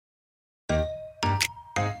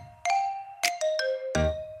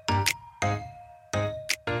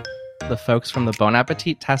the folks from the Bon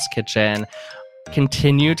Appetit Test Kitchen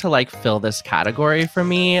continue to like fill this category for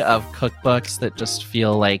me of cookbooks that just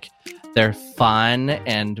feel like they're fun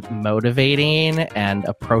and motivating and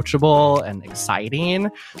approachable and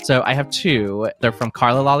exciting. So I have two. They're from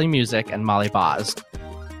Carla Lolly Music and Molly Boz.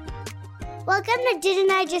 Welcome to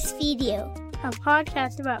Didn't I Just Feed You? A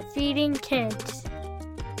podcast about feeding kids.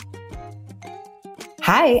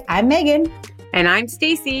 Hi, I'm Megan. And I'm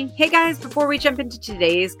Stacy. Hey guys, before we jump into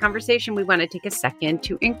today's conversation, we want to take a second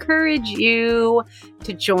to encourage you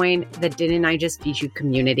to join the Didn't I Just Feed You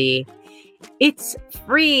community. It's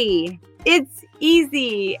free, it's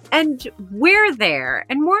easy, and we're there.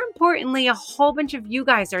 And more importantly, a whole bunch of you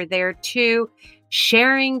guys are there too,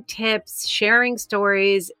 sharing tips, sharing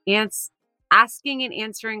stories, and asking and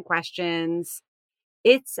answering questions.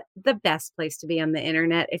 It's the best place to be on the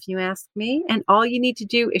internet, if you ask me. And all you need to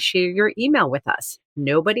do is share your email with us.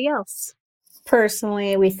 Nobody else.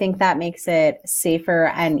 Personally, we think that makes it safer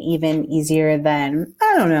and even easier than,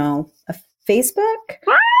 I don't know, a Facebook?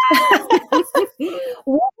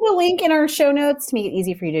 We'll put a link in our show notes to make it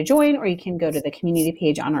easy for you to join, or you can go to the community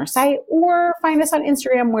page on our site or find us on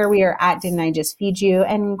Instagram where we are at Didn't I Just Feed You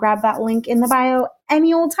and grab that link in the bio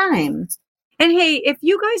any old time. And hey, if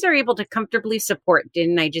you guys are able to comfortably support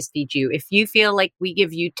Didn't I Just Feed You, if you feel like we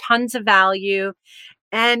give you tons of value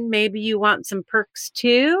and maybe you want some perks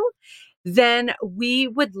too, then we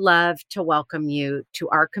would love to welcome you to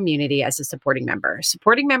our community as a supporting member.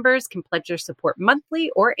 Supporting members can pledge their support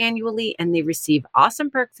monthly or annually, and they receive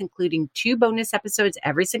awesome perks, including 2 bonus episodes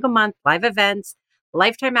every single month, live events,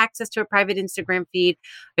 lifetime access to a private Instagram feed,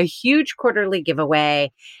 a huge quarterly giveaway.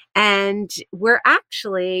 And we're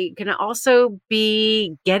actually going to also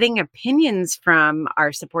be getting opinions from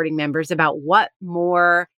our supporting members about what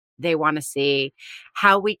more they want to see,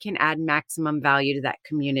 how we can add maximum value to that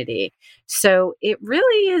community. So it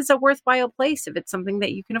really is a worthwhile place if it's something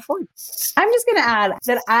that you can afford. I'm just going to add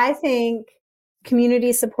that I think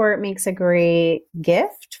community support makes a great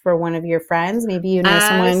gift for one of your friends. Maybe you know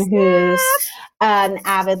someone who's an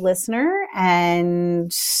avid listener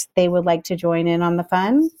and they would like to join in on the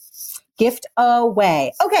fun. Gift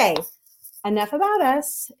away. Okay, enough about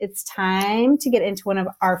us. It's time to get into one of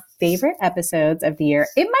our favorite episodes of the year.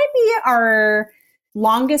 It might be our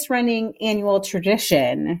longest running annual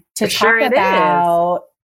tradition to talk about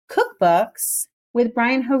cookbooks with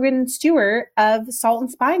Brian Hogan and Stewart of Salt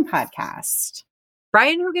and Spine podcast.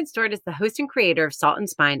 Brian Hogan Stewart is the host and creator of Salt and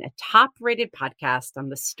Spine, a top-rated podcast on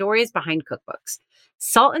the stories behind cookbooks.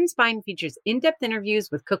 Salt and Spine features in-depth interviews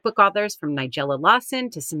with cookbook authors from Nigella Lawson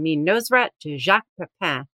to Samin Nosrat to Jacques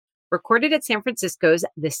Pepin. Recorded at San Francisco's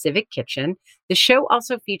The Civic Kitchen, the show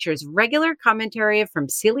also features regular commentary from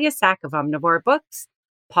Celia Sack of Omnivore Books,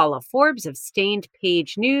 Paula Forbes of Stained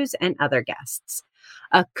Page News, and other guests.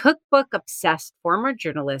 A cookbook-obsessed former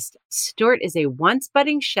journalist, Stewart is a once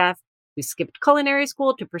budding chef who skipped culinary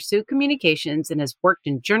school to pursue communications and has worked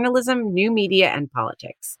in journalism, new media, and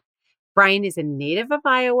politics. Brian is a native of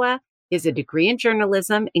Iowa. He has a degree in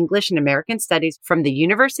journalism, English, and American Studies from the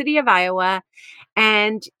University of Iowa.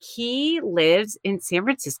 And he lives in San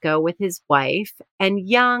Francisco with his wife and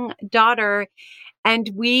young daughter.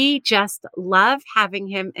 And we just love having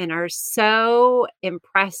him and are so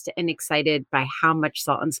impressed and excited by how much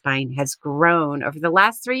Salt and Spine has grown over the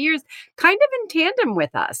last 3 years, kind of in tandem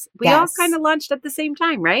with us. We all kind of launched at the same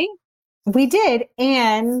time, right? We did.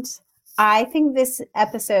 And I think this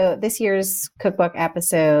year's cookbook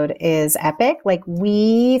episode is epic. Like,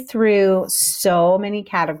 we threw so many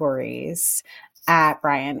categories at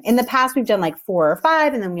Brian. In the past, we've done like 4 or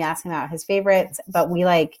 5, and then we asked him about his favorites, but we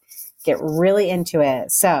get really into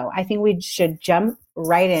it. So I think we should jump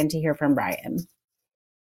right in to hear from Brian.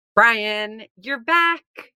 Brian, you're back.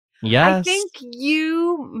 Yes. I think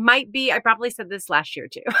you might be, I probably said this last year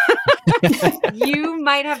too. You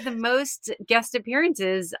might have the most guest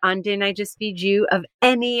appearances on Didn't I Just Feed You of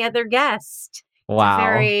any other guest. Wow. It's a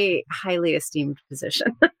very highly esteemed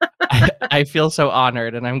position. I feel so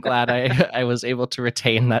honored, and I'm glad I was able to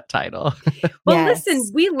retain that title. Well, listen,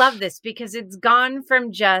 we love this because it's gone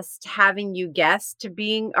from just having you guest to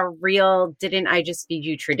being a real Didn't I Just Feed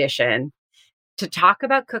You tradition. To talk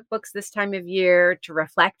about cookbooks this time of year, to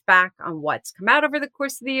reflect back on what's come out over the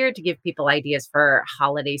course of the year, to give people ideas for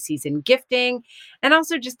holiday season gifting, and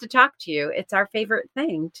also just to talk to you. It's our favorite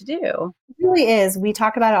thing to do. It really is. We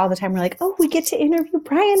talk about it all the time. We're like, oh, we get to interview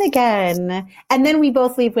Brian again. And then we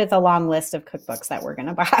both leave with a long list of cookbooks that we're going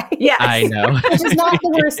to buy. Yes. I know. Which is not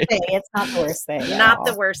the worst thing. It's not the worst thing. Not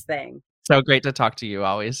the worst thing. So great to talk to you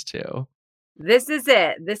always, too. This is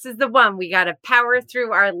it. This is the one. We got to power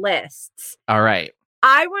through our lists. All right.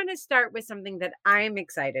 I want to start with something that I'm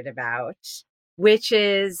excited about, which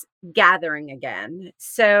is gathering again.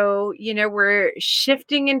 So, we're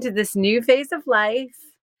shifting into this new phase of life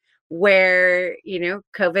where,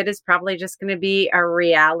 COVID is probably just going to be a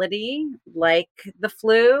reality like the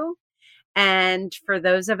flu. And for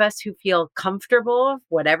those of us who feel comfortable,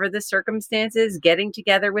 whatever the circumstances, getting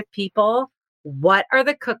together with people, what are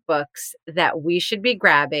the cookbooks that we should be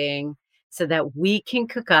grabbing so that we can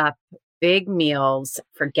cook up big meals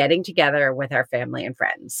for getting together with our family and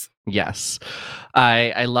friends? Yes.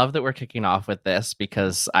 I love that we're kicking off with this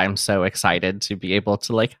because I'm so excited to be able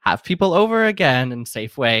to like have people over again in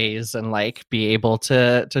safe ways and like be able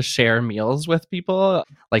to share meals with people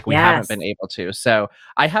like we haven't been able to. So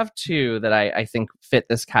I have two that I think fit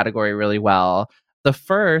this category really well. The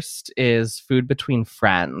first is Food Between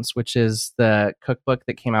Friends, which is the cookbook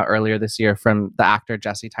that came out earlier this year from the actor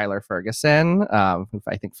Jesse Tyler Ferguson, who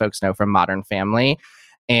I think folks know from Modern Family,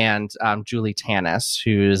 and Julie Tanis,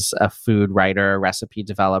 who's a food writer, recipe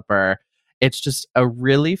developer. It's just a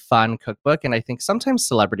really fun cookbook. And I think sometimes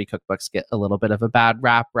celebrity cookbooks get a little bit of a bad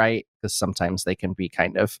rap, right? Because sometimes they can be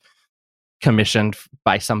kind of commissioned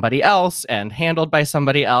by somebody else and handled by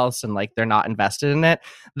somebody else, and like they're not invested in it.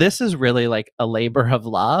 This is really like a labor of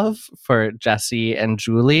love for Jesse and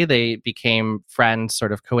Julie. They became friends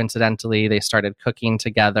sort of coincidentally. They started cooking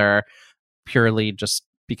together purely just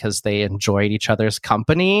because they enjoyed each other's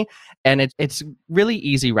company. And it's really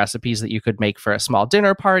easy recipes that you could make for a small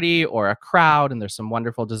dinner party or a crowd. And there's some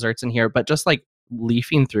wonderful desserts in here, but just like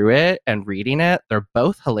leafing through it and reading it, they're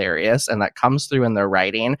both hilarious. And that comes through in their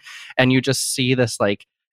writing. And you just see this like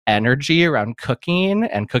energy around cooking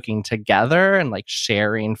and cooking together and like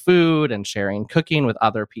sharing food and sharing cooking with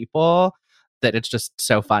other people, that it's just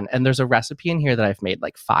so fun. And there's a recipe in here that I've made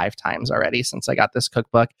like 5 times already since I got this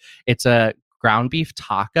cookbook. It's a ground beef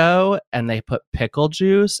taco, and they put pickle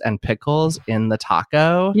juice and pickles in the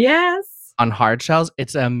taco. Yes. On hard shells.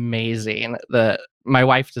 It's amazing. My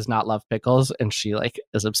wife does not love pickles, and she like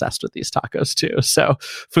is obsessed with these tacos too. So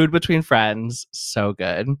Food Between Friends, so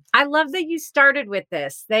good. I love that you started with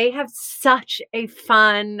this. They have such a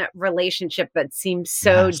fun relationship that seems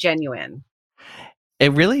so genuine.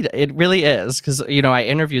 It really is, because I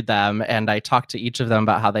interviewed them and I talked to each of them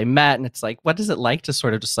about how they met, and it's like, what is it like to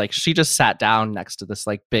sort of just like, she just sat down next to this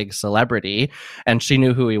like big celebrity and she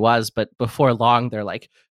knew who he was, but before long they're like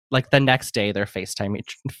the next day they're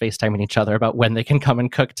FaceTiming each other about when they can come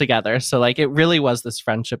and cook together. So like it really was this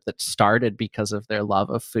friendship that started because of their love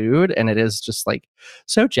of food, and it is just like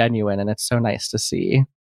so genuine, and it's so nice to see.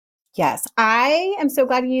 Yes, I am so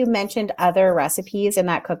glad you mentioned other recipes in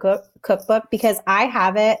that cookbook because I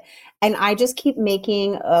have it and I just keep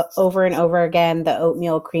making over and over again the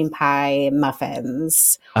oatmeal cream pie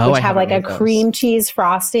muffins, which have like a cream cheese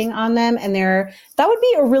frosting on them. And that would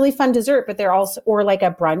be a really fun dessert, but they're also, or like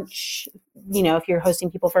a brunch, if you're hosting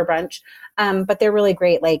people for brunch. But they're really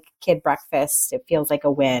great, like kid breakfast. It feels like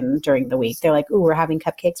a win during the week. They're like, ooh, we're having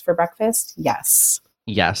cupcakes for breakfast. Yes.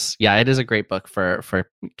 Yes. Yeah, it is a great book for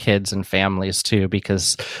kids and families too,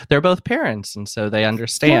 because they're both parents. And so they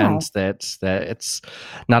understand that it's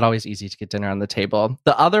not always easy to get dinner on the table.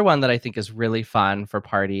 The other one that I think is really fun for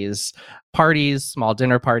parties, small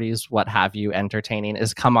dinner parties, what have you, entertaining,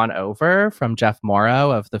 is Come On Over from Jeff Morrow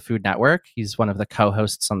of the Food Network. He's one of the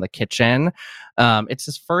co-hosts on The Kitchen. It's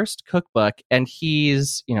his first cookbook, and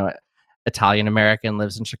he's, Italian American,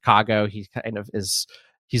 lives in Chicago. He kind of is...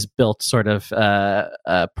 He's built sort of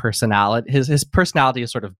a personality. His personality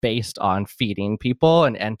is sort of based on feeding people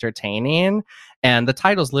and entertaining. And the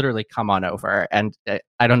title's literally Come On Over. And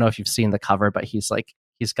I don't know if you've seen the cover, but he's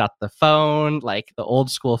got the phone, like the old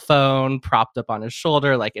school phone propped up on his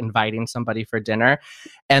shoulder, like inviting somebody for dinner.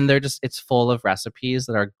 And it's full of recipes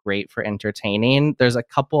that are great for entertaining. There's a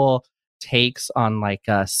couple takes on like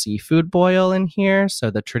a seafood boil in here. So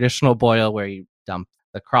the traditional boil where you dump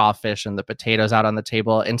the crawfish and the potatoes out on the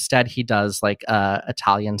table. Instead, he does like a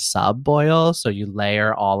Italian sub boil. So you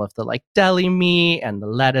layer all of the like deli meat and the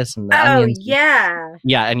lettuce and the onions. Oh, yeah.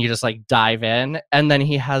 Yeah. And you just like dive in. And then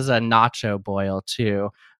he has a nacho boil too.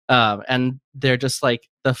 And they're just like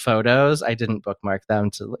the photos. I didn't bookmark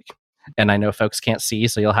them to like, and I know folks can't see,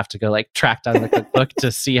 so you'll have to go like track down the cookbook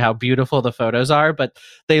to see how beautiful the photos are. But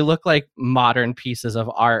they look like modern pieces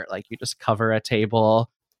of art. Like you just cover a table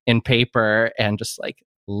in paper and just like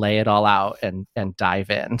lay it all out and dive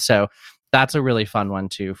in. So that's a really fun one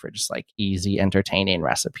too for just like easy, entertaining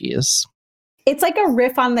recipes. It's like a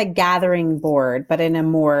riff on the gathering board, but in a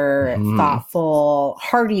more thoughtful,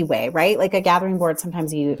 hearty way, right? Like a gathering board,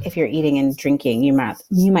 sometimes if you're eating and drinking, you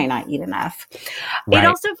might not eat enough. Right. It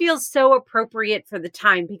also feels so appropriate for the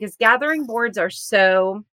time because gathering boards are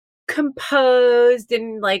so composed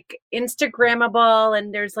and like Instagrammable,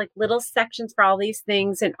 and there's like little sections for all these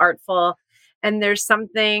things and artful. And there's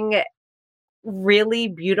something really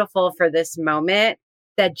beautiful for this moment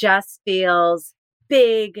that just feels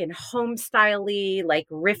big and home style-y, like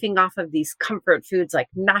riffing off of these comfort foods like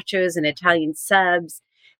nachos and Italian subs.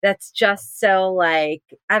 That's just so like,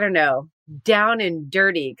 I don't know, down and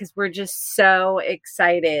dirty because we're just so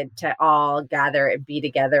excited to all gather and be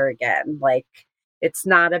together again. Like, it's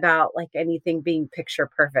not about like anything being picture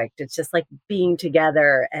perfect. It's just like being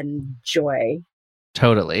together and joy.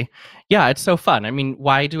 Totally. Yeah, it's so fun. I mean,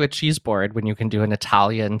 why do a cheese board when you can do an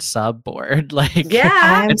Italian sub board? Like,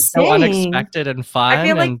 yeah, it's so unexpected and fun. I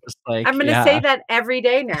feel like, and just like I'm going to say that every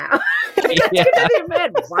day now. That's going to be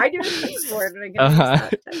mad. Why do a cheese board when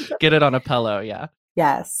I get it on a pillow? Yeah.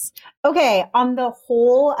 Yes. Okay. On the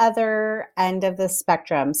whole other end of the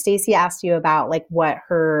spectrum, Stacey asked you about like what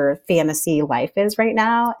her fantasy life is right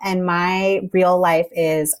now. And my real life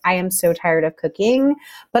is I am so tired of cooking,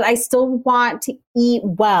 but I still want to eat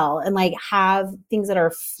well and like have things that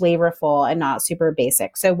are flavorful and not super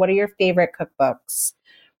basic. So what are your favorite cookbooks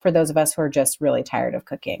for those of us who are just really tired of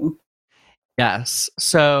cooking? Yes.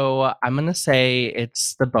 So I'm going to say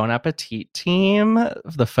it's the Bon Appetit team.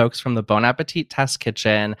 The folks from the Bon Appetit Test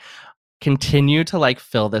Kitchen continue to like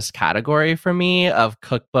fill this category for me of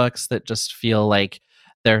cookbooks that just feel like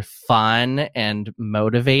they're fun and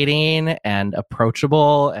motivating and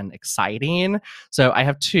approachable and exciting. So I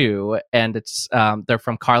have two, and it's they're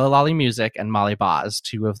from Carla Lolly Music and Molly Boz,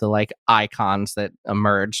 two of the like icons that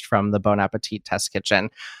emerged from the Bon Appetit Test Kitchen.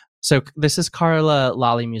 So this is Carla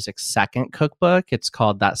Lolly Music's second cookbook. It's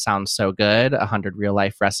called That Sounds So Good, 100 Real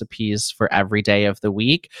Life Recipes for Every Day of the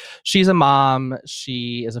Week. She's a mom.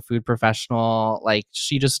 She is a food professional. Like,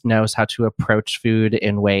 she just knows how to approach food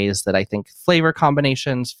in ways that I think flavor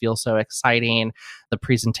combinations feel so exciting. The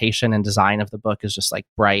presentation and design of the book is just like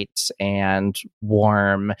bright and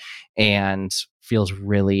warm and feels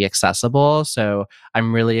really accessible. So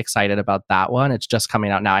I'm really excited about that one. It's just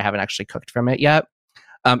coming out now. I haven't actually cooked from it yet.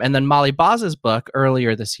 And then Molly Boz's book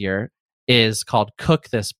earlier this year is called Cook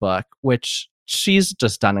This Book, which she's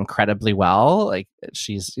just done incredibly well. Like,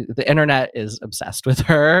 the internet is obsessed with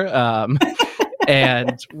her.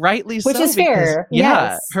 And rightly so. Which is fair.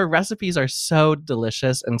 Yeah, yes. Her recipes are so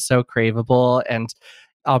delicious and so craveable. And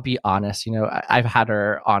I'll be honest, I've had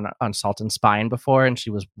her on Salt and Spine before, and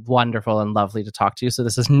she was wonderful and lovely to talk to. So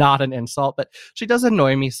this is not an insult, but she does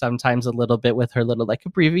annoy me sometimes a little bit with her little like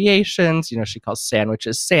abbreviations. She calls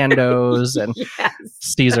sandwiches sandos and yes.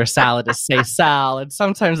 Caesar salad is say sal. And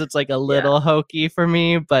sometimes it's like a little hokey for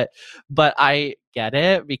me, but I get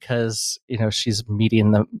it because, she's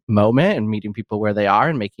meeting the moment and meeting people where they are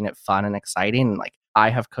and making it fun and exciting. And like, I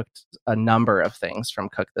have cooked a number of things from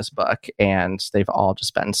Cook This Book, and they've all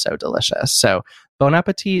just been so delicious. So Bon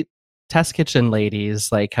Appetit Test Kitchen ladies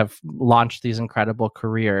like have launched these incredible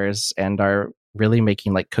careers and are really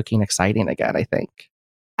making like cooking exciting again, I think.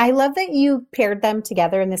 I love that you paired them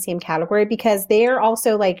together in the same category because they are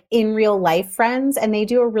also like in real life friends, and they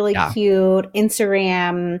do a really cute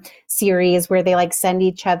Instagram series where they like send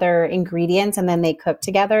each other ingredients and then they cook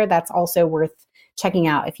together. That's also worth checking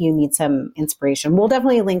out if you need some inspiration. We'll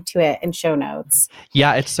definitely link to it in show notes.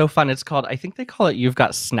 Yeah, it's so fun. It's called, I think they call it You've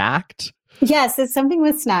Got Snacked. Yes, it's something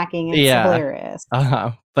with snacking. It's hilarious.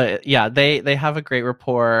 But yeah, they have a great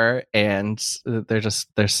rapport, and they're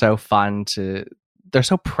so fun they're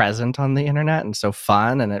so present on the internet and so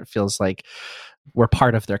fun, and it feels like we're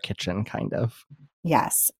part of their kitchen, kind of.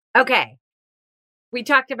 Yes. Okay. We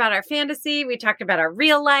talked about our fantasy, we talked about our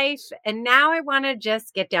real life, and now I want to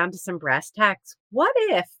just get down to some brass tacks. What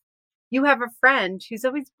if you have a friend who's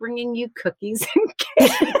always bringing you cookies and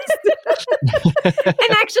cakes?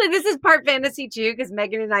 And actually, this is part fantasy too, because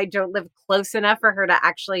Megan and I don't live close enough for her to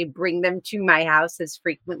actually bring them to my house as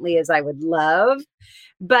frequently as I would love.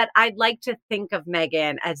 But I'd like to think of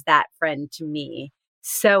Megan as that friend to me.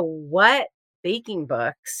 So what baking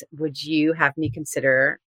books would you have me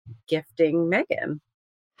consider gifting Megan?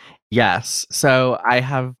 Yes. So I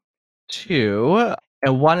have two,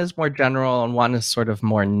 and one is more general and one is sort of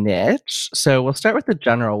more niche. So we'll start with the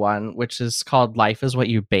general one, which is called Life is What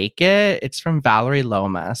You Bake It. It's from Valerie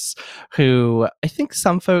Lomas, who I think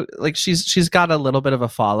some folk like she's got a little bit of a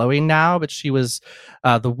following now, but she was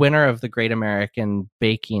the winner of the Great American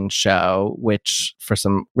Baking Show, which for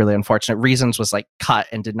some really unfortunate reasons was like cut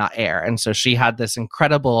and did not air. And so she had this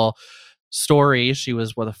incredible story. She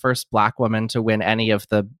was the first Black woman to win any of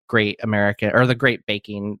the Great American or the Great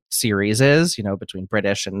Baking series, between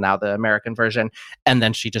British and now the American version. And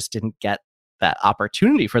then she just didn't get that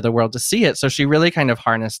opportunity for the world to see it. So she really kind of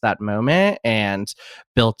harnessed that moment and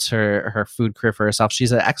built her food career for herself.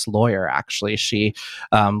 She's an ex-lawyer, actually. She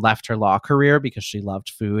left her law career because she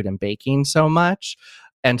loved food and baking so much.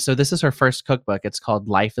 And so this is her first cookbook. It's called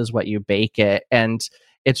Life is What You Bake It. And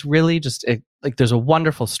it's really just there's a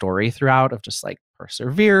wonderful story throughout of just like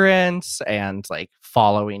perseverance and like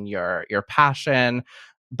following your passion.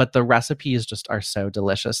 But the recipes just are so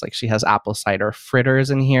delicious. Like she has apple cider fritters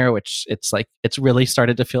in here, which it's really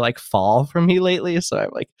started to feel like fall for me lately. So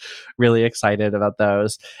I'm like really excited about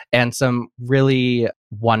those. And some really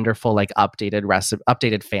wonderful, like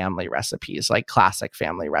updated family recipes, like classic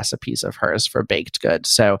family recipes of hers for baked goods.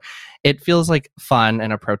 So it feels like fun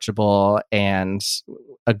and approachable and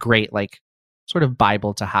a great like sort of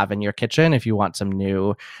Bible to have in your kitchen if you want some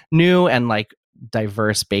new and like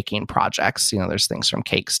diverse baking projects. There's things from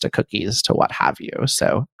cakes to cookies to what have you.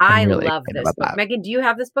 So I really love this book. that. Megan, do you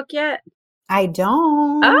have this book yet? I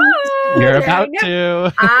don't. Oh, you're about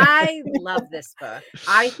to. I love this book.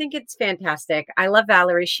 I think it's fantastic. I love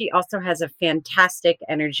Valerie. She also has a fantastic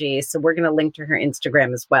energy. So we're going to link to her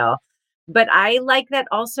Instagram as well. But I like that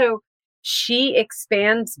also she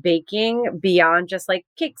expands baking beyond just like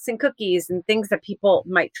cakes and cookies and things that people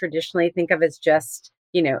might traditionally think of as just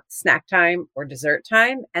snack time or dessert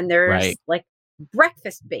time. And there's like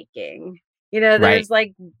breakfast baking, there's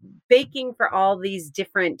like baking for all these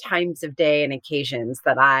different times of day and occasions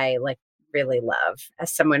that I like really love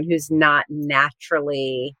as someone who's not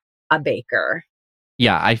naturally a baker.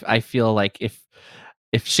 Yeah. I feel like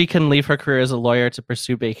if she can leave her career as a lawyer to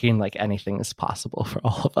pursue baking, like anything is possible for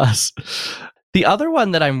all of us. The other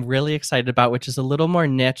one that I'm really excited about, which is a little more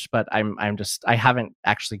niche, but I haven't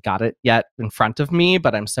actually got it yet in front of me,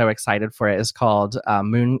 but I'm so excited for it, is called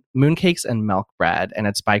Mooncakes and Milk Bread, and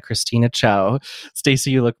it's by Christina Cho.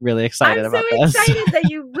 Stacey, you look really excited about this. I'm so excited that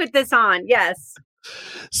you put this on. Yes.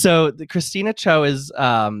 So the Christina Cho is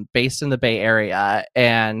based in the Bay Area,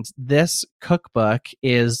 and this cookbook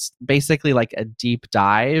is basically like a deep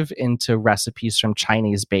dive into recipes from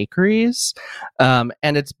Chinese bakeries. And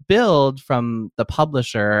it's billed from the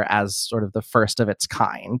publisher as sort of the first of its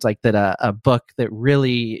kind, like that a book that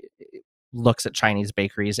really looks at Chinese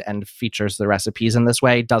bakeries and features the recipes in this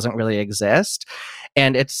way doesn't really exist.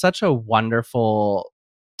 And it's such a wonderful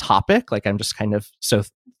topic. Like I'm just kind of so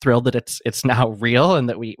thrilled that it's now real and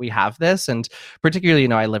that we have this. And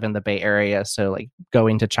particularly, I live in the Bay Area, so like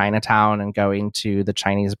going to Chinatown and going to the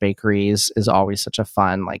Chinese bakeries is always such a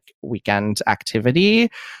fun like weekend activity.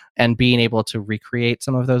 And being able to recreate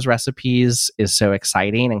some of those recipes is so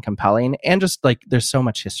exciting and compelling. And just like there's so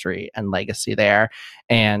much history and legacy there.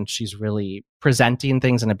 And she's really presenting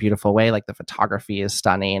things in a beautiful way. Like the photography is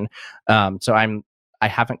stunning. So I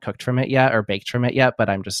haven't cooked from it yet or baked from it yet, but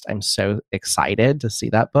I'm so excited to see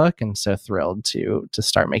that book and so thrilled to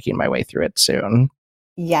start making my way through it soon.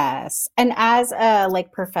 Yes. And as a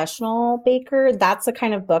like professional baker, that's the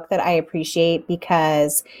kind of book that I appreciate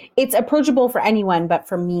because it's approachable for anyone. But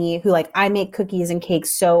for me, who like I make cookies and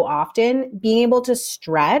cakes so often, being able to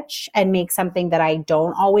stretch and make something that I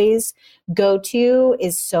don't always go to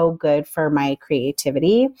is so good for my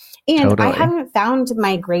creativity. And Totally. I haven't found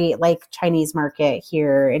my great like Chinese market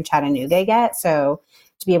here in Chattanooga yet. So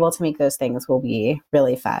to be able to make those things will be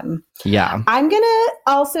really fun. Yeah. I'm going to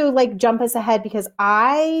also like jump us ahead because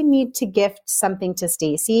I need to gift something to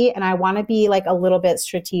Stacey and I want to be like a little bit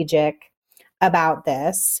strategic about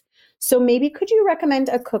this. So maybe could you recommend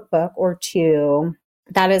a cookbook or two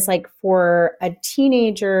that is like for a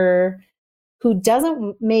teenager who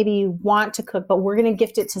doesn't maybe want to cook, but we're going to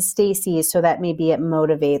gift it to Stacey so that maybe it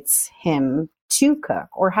motivates him to cook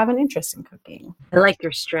or have an interest in cooking. I like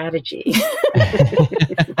your strategy.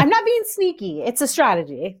 I'm not being sneaky. It's a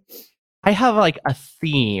strategy. I have like a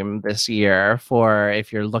theme this year for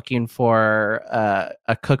if you're looking for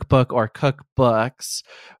a cookbook or cookbooks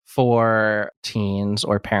for teens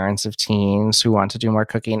or parents of teens who want to do more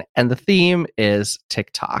cooking. And the theme is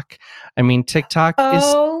TikTok. I mean, TikTok is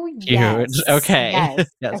huge. Yes. Okay. Yes.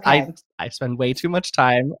 Yes. Okay. I spend way too much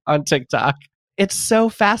time on TikTok. It's so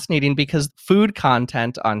fascinating because food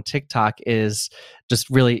content on TikTok is just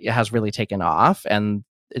it has really taken off, and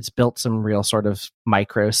it's built some real sort of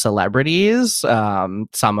micro celebrities, some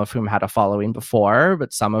of whom had a following before,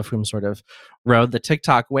 but some of whom sort of rode the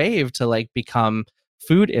TikTok wave to like become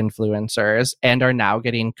food influencers and are now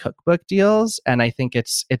getting cookbook deals. And I think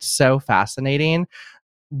it's so fascinating.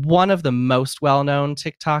 One of the most well-known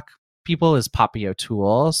TikTok people is Poppy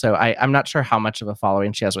O'Toole. So I'm not sure how much of a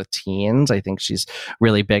following she has with teens. I think she's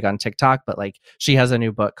really big on TikTok, but like she has a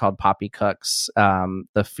new book called Poppy Cooks,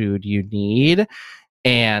 The Food You Need.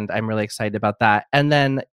 And I'm really excited about that. And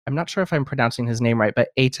then I'm not sure if I'm pronouncing his name right, but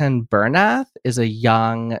Eitan Bernath is a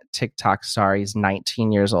young TikTok star. He's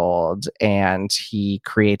 19 years old and he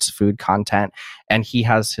creates food content. And he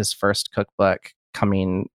has his first cookbook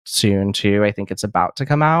coming soon too. I think it's about to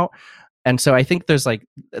come out. And so I think there's like,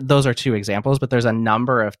 those are two examples, but there's a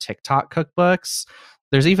number of TikTok cookbooks.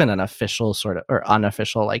 There's even an official sort of, or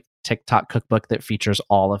unofficial like TikTok cookbook that features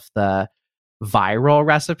all of the viral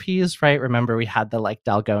recipes, right? Remember we had the like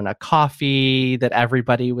Dalgona coffee that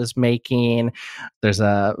everybody was making. There's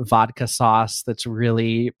a vodka sauce that's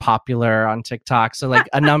really popular on TikTok. So like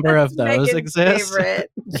a number of those exist.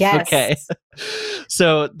 Yes. Okay.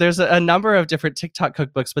 So there's a number of different TikTok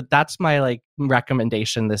cookbooks, but that's my like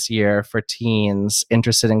recommendation this year for teens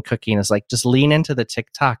interested in cooking is like just lean into the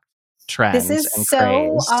TikTok trends. This is and so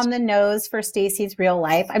craze. on the nose for Stacey's real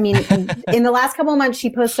life. I mean, in the last couple of months, she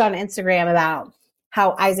posted on Instagram about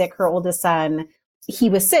how Isaac, her oldest son, he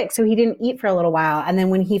was sick, so he didn't eat for a little while. And then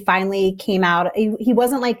when he finally came out, he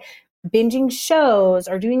wasn't like binging shows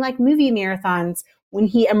or doing like movie marathons. When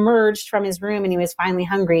he emerged from his room and he was finally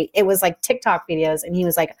hungry, it was like TikTok videos. And he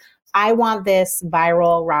was like, I want this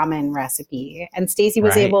viral ramen recipe. And Stacey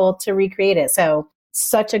was able to recreate it. So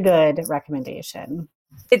such a good recommendation.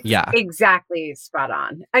 It's exactly spot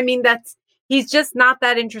on. I mean, he's just not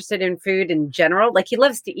that interested in food in general. Like he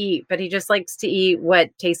loves to eat, but he just likes to eat what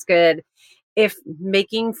tastes good. If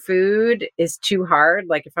making food is too hard,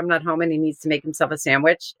 like if I'm not home and he needs to make himself a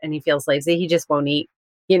sandwich and he feels lazy, he just won't eat,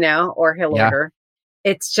 or he'll order.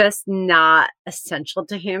 It's just not essential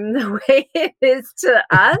to him the way it is to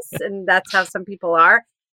us. And that's how some people are.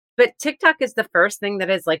 But TikTok is the first thing that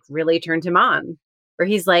has like really turned him on, where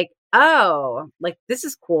he's like, oh, like this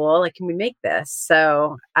is cool. Like, can we make this?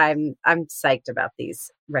 So I'm psyched about these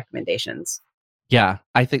recommendations. Yeah,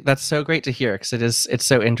 I think that's so great to hear because it's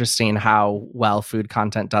so interesting how well food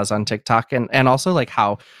content does on TikTok and also like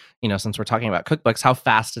how, since we're talking about cookbooks, how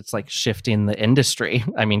fast it's like shifting the industry.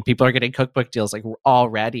 I mean, people are getting cookbook deals like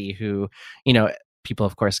already who, people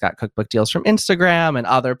of course got cookbook deals from Instagram and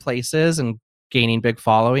other places and gaining big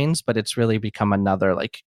followings, but it's really become another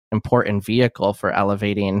like important vehicle for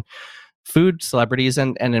elevating food celebrities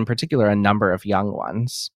and in particular a number of young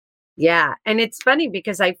ones. Yeah. And it's funny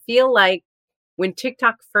because I feel like when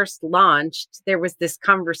TikTok first launched, there was this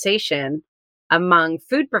conversation among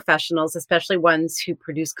food professionals, especially ones who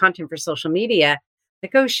produce content for social media,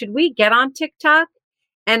 like, oh, should we get on TikTok?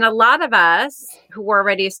 And a lot of us who were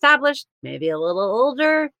already established, maybe a little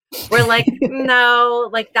older, were like, no,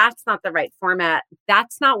 like that's not the right format.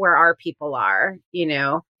 That's not where our people are,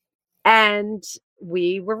 And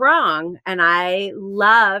we were wrong. And I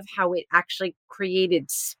love how it actually created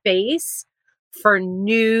space for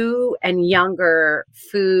new and younger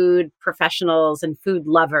food professionals and food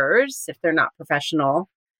lovers, if they're not professional,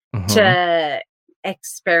 to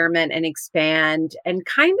experiment and expand and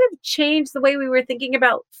kind of change the way we were thinking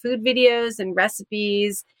about food videos and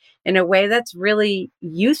recipes in a way that's really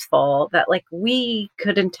useful that like we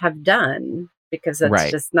couldn't have done because that's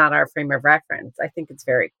just not our frame of reference. I think it's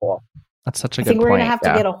very cool. That's such a good point. I think we're going to have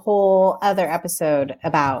to get a whole other episode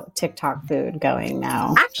about TikTok food going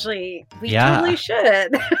now. Actually, we totally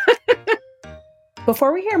should.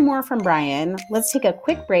 Before we hear more from Brian, let's take a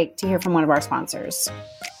quick break to hear from one of our sponsors.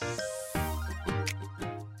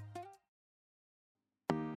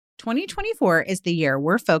 2024 is the year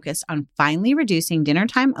we're focused on finally reducing dinner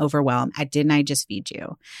time overwhelm at Didn't I Just Feed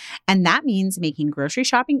You? And that means making grocery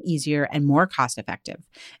shopping easier and more cost-effective,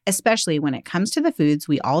 especially when it comes to the foods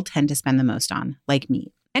we all tend to spend the most on, like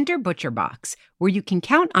meat. Enter ButcherBox, where you can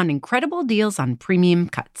count on incredible deals on premium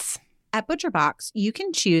cuts. At ButcherBox, you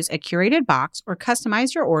can choose a curated box or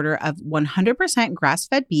customize your order of 100%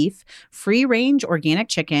 grass-fed beef, free-range organic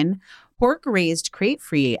chicken, pork-raised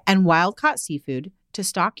crate-free, and wild-caught seafood to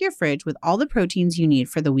stock your fridge with all the proteins you need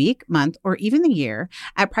for the week, month, or even the year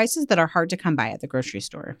at prices that are hard to come by at the grocery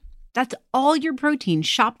store. That's all your protein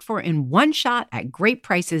shopped for in one shot at great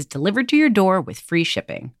prices delivered to your door with free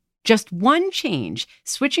shipping. Just one change,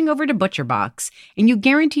 switching over to ButcherBox, and you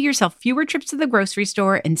guarantee yourself fewer trips to the grocery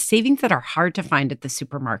store and savings that are hard to find at the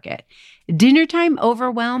supermarket. Dinner time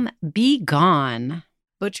overwhelm, be gone.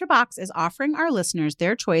 ButcherBox is offering our listeners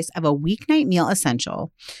their choice of a weeknight meal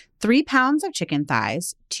essential: 3 pounds of chicken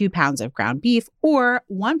thighs, 2 pounds of ground beef, or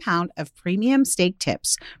 1 pound of premium steak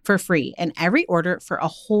tips for free in every order for a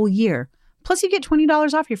whole year. Plus, you get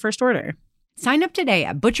 $20 off your first order. Sign up today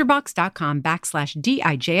at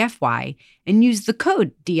butcherbox.com/DIJFY and use the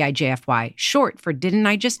code DIJFY, short for Didn't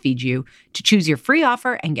I Just Feed You, to choose your free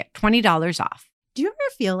offer and get $20 off. Do you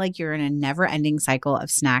ever feel like you're in a never-ending cycle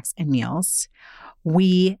of snacks and meals?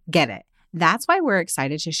 We get it. That's why we're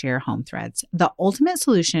excited to share Home Threads, the ultimate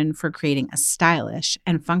solution for creating a stylish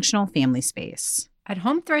and functional family space. At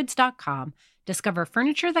homethreads.com, discover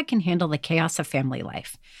furniture that can handle the chaos of family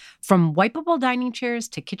life. From wipeable dining chairs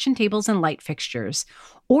to kitchen tables and light fixtures.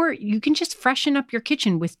 Or you can just freshen up your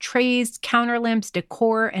kitchen with trays, counter lamps,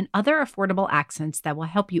 decor, and other affordable accents that will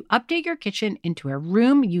help you update your kitchen into a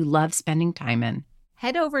room you love spending time in.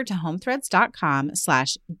 Head over to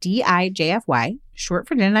homethreads.com/DIJFY, short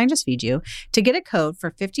for Didn't I Just Feed You, to get a code for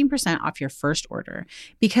 15% off your first order.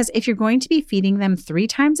 Because if you're going to be feeding them 3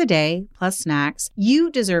 times a day, plus snacks, you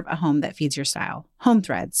deserve a home that feeds your style. Home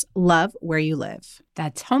Threads, love where you live.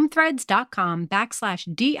 That's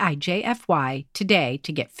homethreads.com/DIJFY today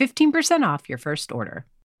to get 15% off your first order.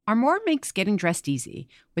 Armoire makes getting dressed easy.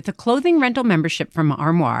 With a clothing rental membership from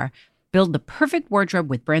Armoire, build the perfect wardrobe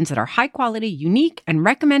with brands that are high quality, unique, and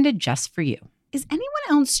recommended just for you. Is anyone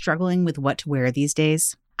else struggling with what to wear these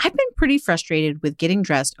days? I've been pretty frustrated with getting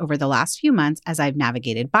dressed over the last few months as I've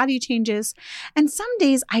navigated body changes, and some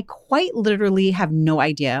days I quite literally have no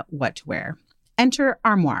idea what to wear. Enter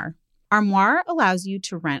Armoire. Armoire allows you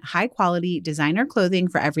to rent high-quality designer clothing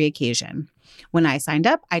for every occasion. When I signed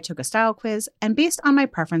up, I took a style quiz, and based on my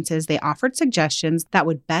preferences, they offered suggestions that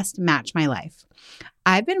would best match my life.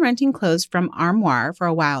 I've been renting clothes from Armoire for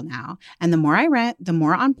a while now, and the more I rent, the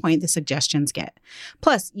more on point the suggestions get.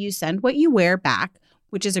 Plus, you send what you wear back,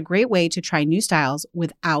 which is a great way to try new styles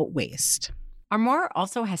without waste. Armoire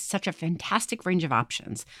also has such a fantastic range of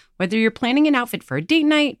options. Whether you're planning an outfit for a date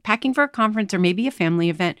night, packing for a conference, or maybe a family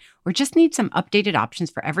event, or just need some updated options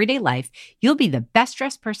for everyday life, you'll be the best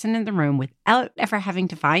dressed person in the room without ever having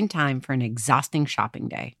to find time for an exhausting shopping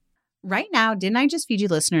day. Right now, Didn't I Just Feed You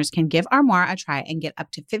listeners can give Armoire a try and get up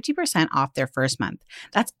to 50% off their first month.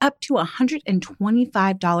 That's up to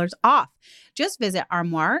 $125 off. Just visit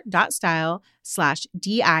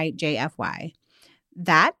armoire.style/DIJFY.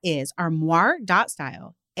 That is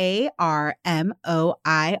armoire.style,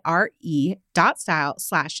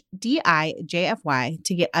 ARMOIRE.style/DIJFY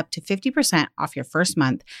to get up to 50% off your first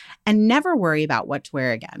month and never worry about what to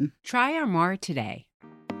wear again. Try Armoire today.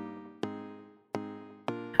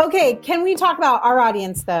 Okay, can we talk about our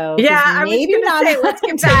audience though? Yeah, I was going to say, let's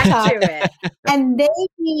get back to it. And they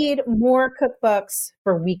need more cookbooks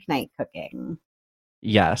for weeknight cooking.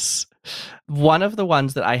 Yes. One of the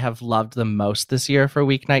ones that I have loved the most this year for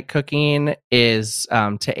weeknight cooking is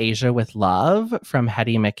To Asia with Love from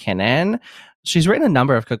Hetty McKinnon. She's written a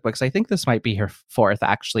number of cookbooks. I think this might be her 4th,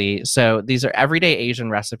 actually. So these are everyday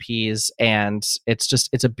Asian recipes, and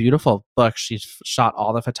it's a beautiful book. She's shot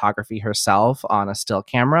all the photography herself on a still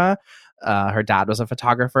camera. Her dad was a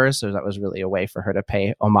photographer, so that was really a way for her to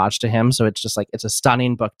pay homage to him. So it's a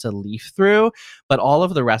stunning book to leaf through, but all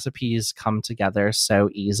of the recipes come together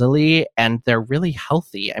so easily, and they're really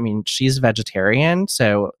healthy. I mean, she's vegetarian,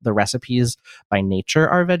 so the recipes by nature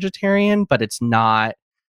are vegetarian, but it's not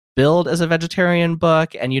billed as a vegetarian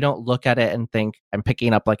book, and you don't look at it and think, I'm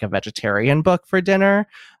picking up like a vegetarian book for dinner.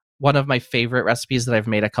 One of my favorite recipes that I've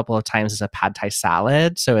made a couple of times is a pad thai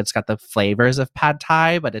salad. So it's got the flavors of pad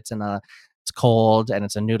thai, but it's cold and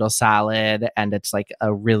it's a noodle salad, and it's like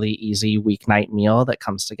a really easy weeknight meal that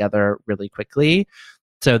comes together really quickly.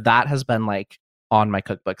 So that has been like on my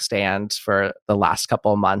cookbook stand for the last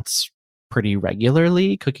couple of months pretty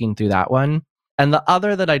regularly, cooking through that one. And the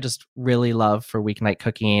other that I just really love for weeknight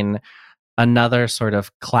cooking, another sort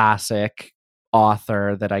of classic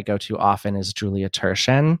author that I go to often, is Julia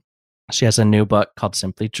Turshen. She has a new book called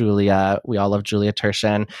Simply Julia. We all love Julia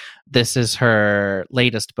Turshen. This is her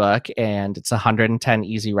latest book, and it's 110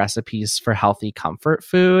 easy recipes for healthy comfort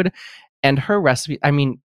food. And her recipe, I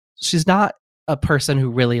mean, she's not a person who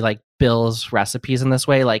really like bills recipes in this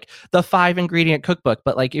way, like the 5-ingredient cookbook.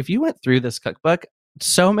 But like if you went through this cookbook,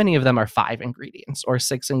 so many of them are 5 ingredients or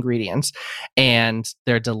 6 ingredients, and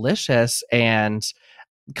they're delicious and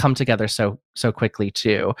come together so quickly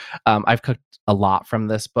too. I've cooked a lot from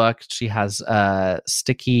this book. She has a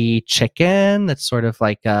sticky chicken that's sort of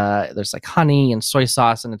like there's like honey and soy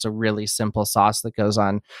sauce, and it's a really simple sauce that goes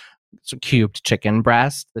on cubed chicken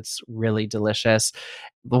breast that's really delicious.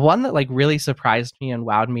 The one that like really surprised me and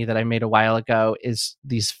wowed me that I made a while ago is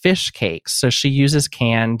these fish cakes. So she uses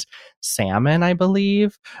canned salmon, I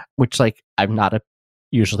believe, which like I'm not a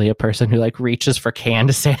usually a person who like reaches for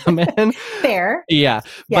canned salmon. Fair. Yeah.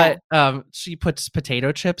 Yeah. But she puts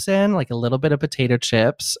potato chips in, like a little bit of potato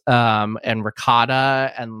chips, and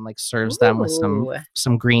ricotta, and like serves them with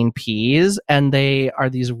some green peas. And they are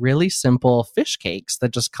these really simple fish cakes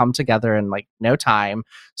that just come together in like no time.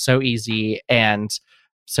 So easy and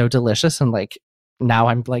so delicious. And like now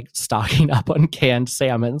I'm like stocking up on canned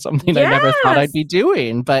salmon, something I never thought I'd be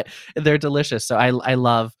doing, but they're delicious. So I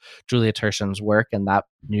love Julia Turshen's work, and that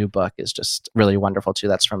new book is just really wonderful too.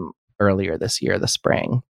 That's from earlier this year, the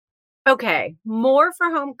spring. Okay, more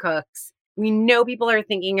for home cooks. We know people are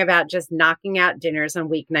thinking about just knocking out dinners on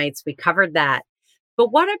weeknights. We covered that.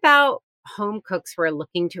 But what about home cooks who are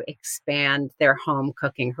looking to expand their home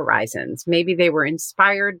cooking horizons? Maybe they were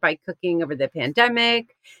inspired by cooking over the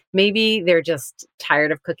pandemic. Maybe they're just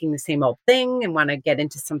tired of cooking the same old thing and want to get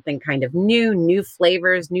into something kind of new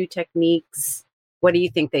flavors, new techniques. What do you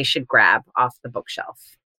think they should grab off the bookshelf?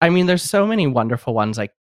 I mean, there's so many wonderful ones I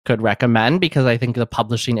could recommend, because I think the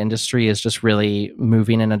publishing industry is just really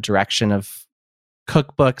moving in a direction of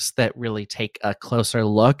cookbooks that really take a closer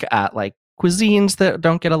look at like cuisines that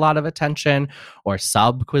don't get a lot of attention, or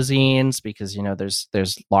sub cuisines, because you know there's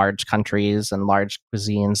large countries and large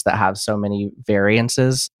cuisines that have so many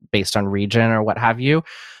variances based on region or what have you.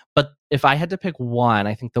 But if I had to pick one,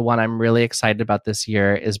 I think the one I'm really excited about this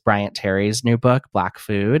year is Bryant Terry's new book, Black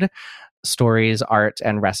Food: Stories, Art,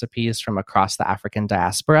 and Recipes from Across the African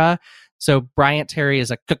Diaspora. So Bryant Terry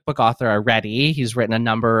is a cookbook author already. He's written a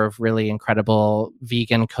number of really incredible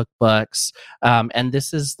vegan cookbooks. And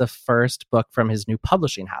this is the first book from his new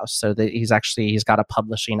publishing house. So that he's got a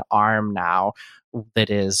publishing arm now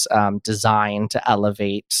that is designed to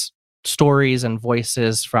elevate stories and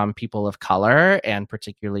voices from people of color, and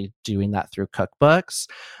particularly doing that through cookbooks.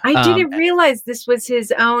 I didn't realize this was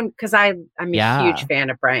his own, because I'm a huge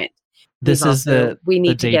fan of Bryant. This is we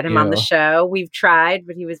need to get him on the debut. show. We've tried,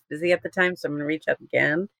 but he was busy at the time, so I'm going to reach out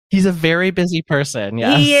again. He's a very busy person.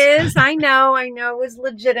 Yes. He is. I know it was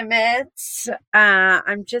legitimate.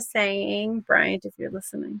 I'm just saying, Bryant, if you're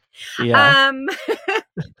listening. Yeah.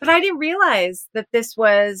 But I didn't realize that this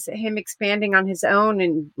was him expanding on his own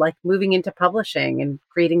and like moving into publishing and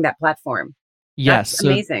creating that platform. Yes. That's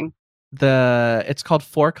amazing. It's called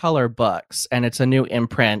Four Color Books, and it's a new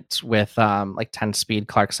imprint with like 10 Speed,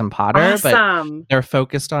 Clarkson Potter. Awesome. But they're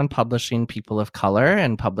focused on publishing people of color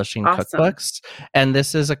and publishing cookbooks. And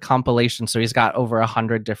this is a compilation. So he's got over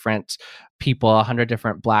 100 different people, 100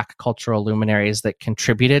 different Black cultural luminaries that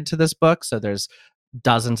contributed to this book. So there's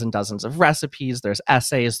dozens and dozens of recipes, there's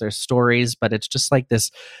essays, there's stories, but it's just like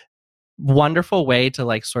this wonderful way to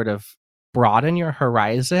like sort of broaden your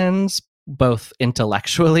horizons, both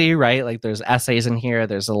intellectually, right? Like there's essays in here,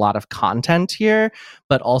 there's a lot of content here,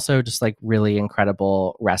 but also just like really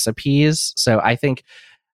incredible recipes. So I think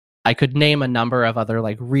I could name a number of other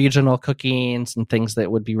like regional cookings and things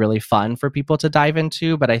that would be really fun for people to dive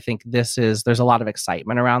into. But I think there's a lot of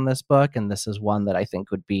excitement around this book. And this is one that I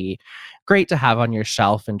think would be great to have on your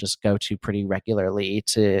shelf and just go to pretty regularly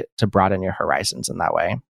to broaden your horizons in that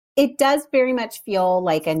way. It does very much feel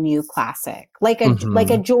like a new classic, like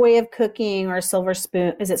a Joy of Cooking or Silver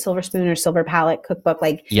Spoon. Is it Silver Spoon or Silver Palette cookbook?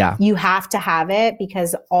 Like, you have to have it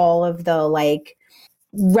because all of the like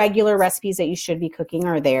regular recipes that you should be cooking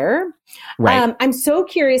are there. Right. I'm so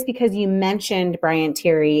curious because you mentioned Bryant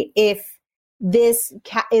Terry, if this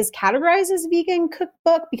is categorized as vegan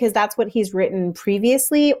cookbook because that's what he's written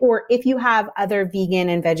previously, or if you have other vegan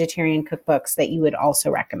and vegetarian cookbooks that you would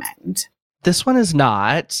also recommend. This one is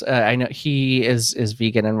not. I know he is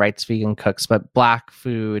vegan and writes vegan cooks, but Black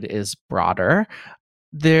Food is broader.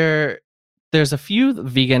 There's a few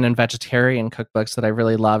vegan and vegetarian cookbooks that I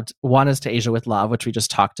really loved. One is To Asia with Love, which we just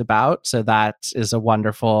talked about. So that is a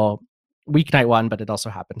wonderful weeknight one, but it also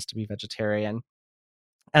happens to be vegetarian.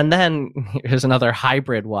 And then here's another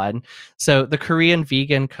hybrid one. So the Korean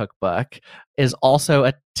vegan cookbook is also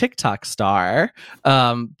a TikTok star,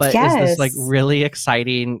 but is this like really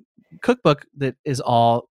exciting cookbook that is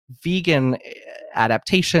all vegan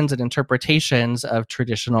adaptations and interpretations of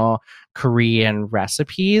traditional Korean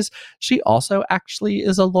recipes. She also actually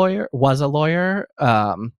was a lawyer,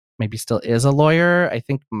 maybe still is a lawyer. I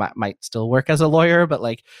think might still work as a lawyer, but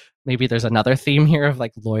like maybe there's another theme here of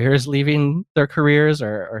like lawyers leaving their careers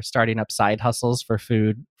or starting up side hustles for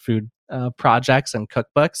food projects and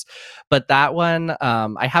cookbooks. But that one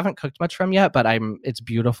I haven't cooked much from yet, but it's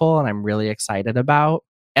beautiful and I'm really excited about.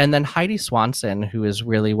 And then Heidi Swanson, who is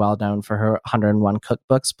really well known for her 101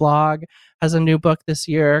 Cookbooks blog, has a new book this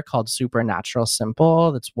year called Supernatural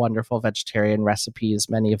Simple. That's wonderful vegetarian recipes,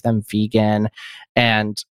 many of them vegan.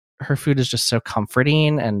 And her food is just so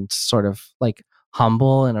comforting and sort of like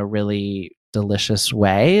humble in a really delicious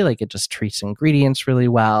way. Like it just treats ingredients really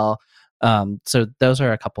well. So those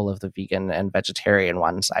are a couple of the vegan and vegetarian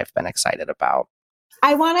ones I've been excited about.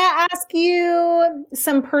 I want to ask you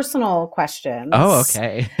some personal questions. Oh,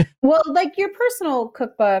 okay. Well, like your personal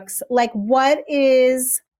cookbooks, like what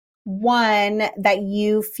is one that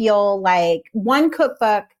you feel like one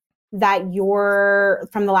cookbook that you're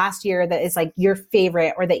from the last year that is like your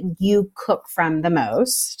favorite or that you cook from the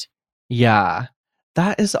most? Yeah,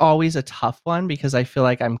 that is always a tough one because I feel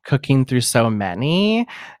like I'm cooking through so many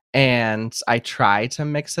and I try to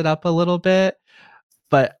mix it up a little bit.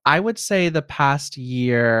 But I would say the past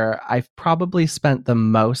year, I've probably spent the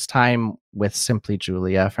most time with Simply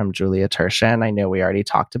Julia from Julia Turshen. I know we already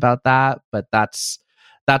talked about that, but that's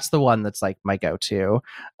the one that's like my go-to.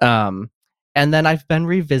 And then I've been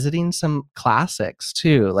revisiting some classics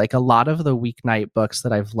too, like a lot of the weeknight books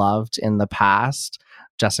that I've loved in the past.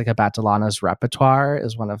 Jessica Batalana's Repertoire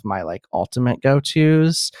is one of my like ultimate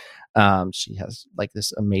go-tos. She has like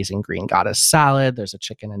this amazing green goddess salad. There's a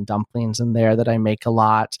chicken and dumplings in there that I make a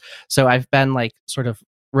lot. So I've been like sort of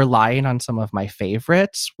relying on some of my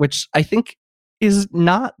favorites, which I think is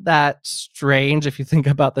not that strange if you think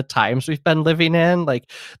about the times we've been living in. Like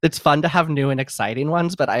it's fun to have new and exciting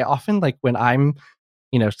ones, but I often like when I'm,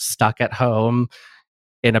 stuck at home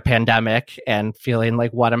in a pandemic and feeling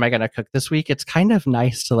like, what am I going to cook this week? It's kind of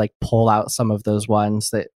nice to like pull out some of those ones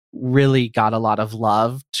that really got a lot of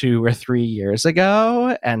love 2 or 3 years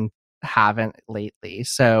ago and haven't lately.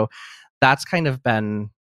 So that's kind of been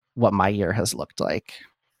what my year has looked like.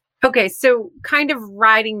 Okay, so kind of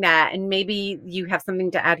riding that, and maybe you have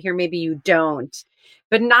something to add here, maybe you don't,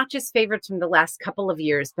 but not just favorites from the last couple of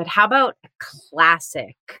years, but how about a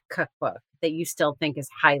classic cookbook that you still think is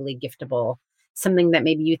highly giftable, something that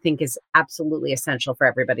maybe you think is absolutely essential for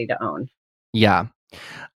everybody to own? Yeah.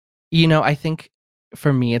 I think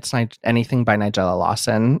for me, it's anything by Nigella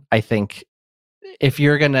Lawson. I think if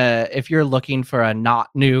you're looking for a not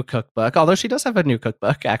new cookbook, although she does have a new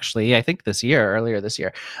cookbook, actually, I think earlier this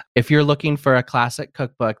year, if you're looking for a classic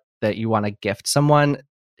cookbook that you want to gift someone,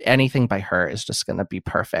 anything by her is just going to be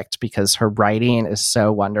perfect because her writing is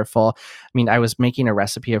so wonderful. I mean, I was making a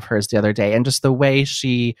recipe of hers the other day, and just the way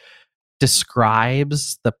she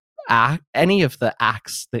describes any of the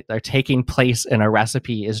acts that are taking place in a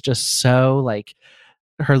recipe is just so like,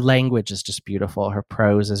 her language is just beautiful. Her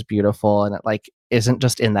prose is beautiful. And it like isn't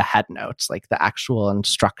just in the head notes, like the actual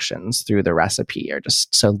instructions through the recipe are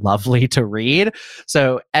just so lovely to read.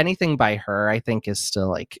 So anything by her, I think is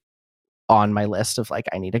still like on my list of like,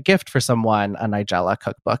 I need a gift for someone. A Nigella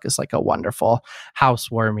cookbook is like a wonderful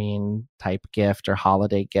housewarming type gift or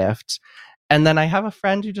holiday gift. And then I have a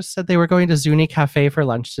friend who just said they were going to Zuni Cafe for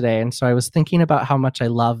lunch today. And so I was thinking about how much I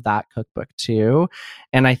love that cookbook too.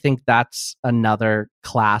 And I think that's another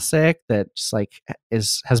classic that just like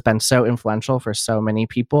has been so influential for so many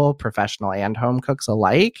people, professional and home cooks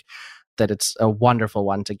alike, that it's a wonderful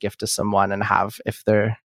one to gift to someone and have if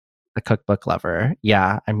they're a cookbook lover.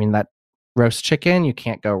 Yeah. I mean, that roast chicken, you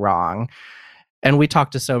can't go wrong. And we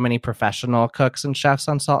talked to so many professional cooks and chefs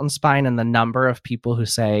on Salt and Spine, and the number of people who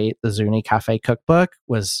say the Zuni Cafe cookbook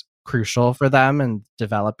was crucial for them and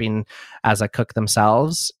developing as a cook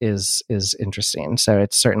themselves is interesting. So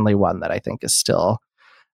it's certainly one that I think is still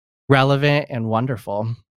relevant and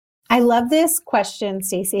wonderful. I love this question,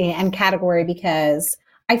 Stacey, and category because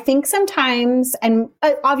I think sometimes, and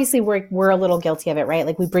obviously we're a little guilty of it, right?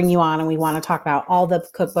 Like we bring you on and we want to talk about all the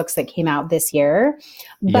cookbooks that came out this year,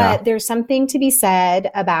 but there's something to be said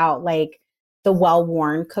about like the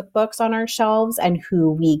well-worn cookbooks on our shelves and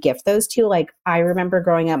who we gift those to. Like I remember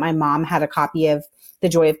growing up, my mom had a copy of The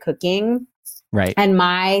Joy of Cooking. Right. And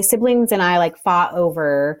my siblings and I like fought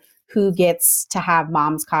over who gets to have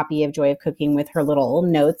mom's copy of Joy of Cooking with her little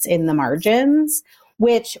notes in the margins.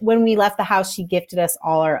 Which when we left the house, she gifted us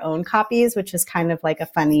all our own copies, which is kind of like a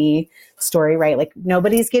funny story, right? Like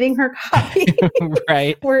nobody's getting her copy.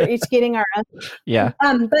 Right. We're each getting our own. Yeah.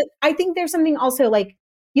 But I think there's something also like,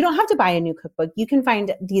 you don't have to buy a new cookbook. You can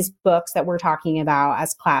find these books that we're talking about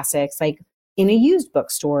as classics, like in a used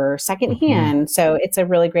bookstore, secondhand. Mm-hmm. So it's a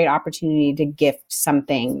really great opportunity to gift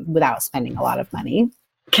something without spending a lot of money.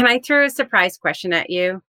 Can I throw a surprise question at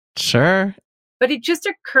you? Sure. But it just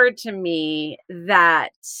occurred to me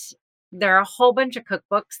that there are a whole bunch of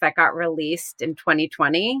cookbooks that got released in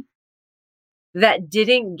 2020 that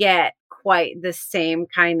didn't get quite the same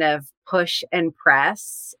kind of push and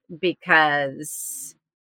press because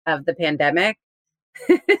of the pandemic.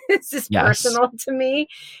 It's just personal to me.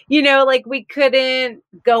 Like we couldn't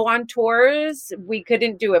go on tours. We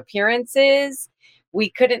couldn't do appearances.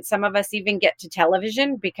 some of us even get to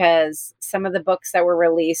television because some of the books that were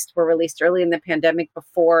released early in the pandemic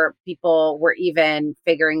before people were even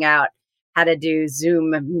figuring out how to do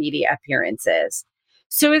Zoom media appearances.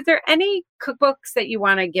 So is there any cookbooks that you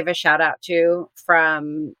want to give a shout out to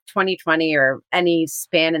from 2020 or any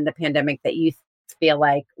span in the pandemic that you feel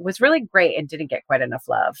like was really great and didn't get quite enough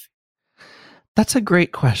love? That's a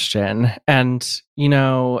great question. And,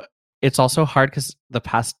 it's also hard because the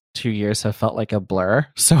past 2 years have felt like a blur.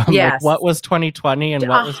 So I'm like, what was 2020 and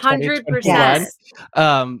what was 2021? Yes.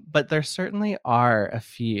 But there certainly are a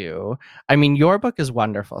few. I mean, your book is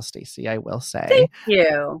wonderful, Stacey, I will say. Thank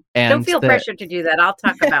you. And don't feel pressured to do that. I'll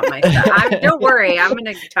talk about my stuff. Don't worry. I'm going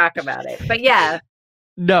to talk about it. But yeah.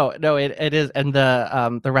 No, it is. And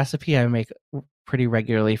the recipe I make pretty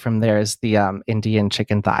regularly from there is the Indian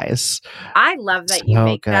chicken thighs. I love that you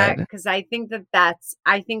make that because I think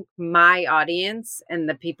I think my audience and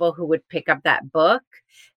the people who would pick up that book,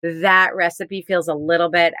 that recipe feels a little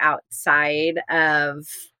bit outside of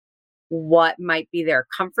what might be their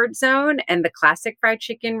comfort zone. And the classic fried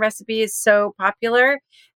chicken recipe is so popular.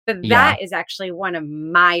 But that is actually one of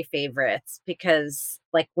my favorites because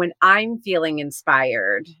like when I'm feeling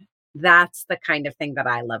inspired, that's the kind of thing that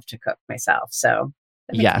I love to cook myself. So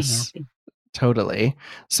that makes me happy. Totally.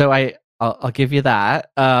 So I'll give you that.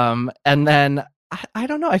 And then I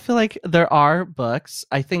don't know. I feel like there are books.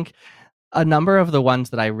 I think a number of the ones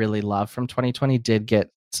that I really love from 2020 did get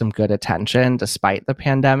some good attention despite the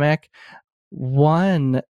pandemic.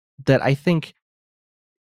 One that I think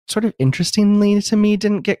sort of interestingly to me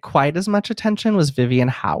didn't get quite as much attention was Vivian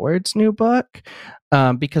Howard's new book,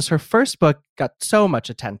 because her first book got so much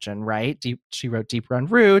attention, right? She wrote Deep Run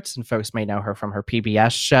Roots, and folks may know her from her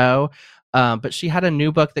PBS show. But she had a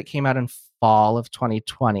new book that came out in fall of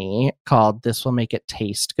 2020 called This Will Make It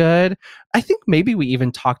Taste Good. I think maybe we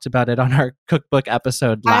even talked about it on our cookbook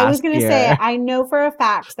episode last year. I was going to say, I know for a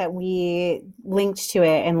fact that we linked to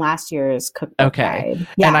it in last year's cookbook guide.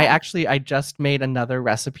 Yeah. And I just made another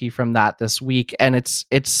recipe from that this week. And it's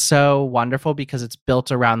so wonderful because it's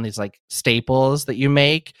built around these like staples that you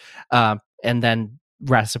make. And then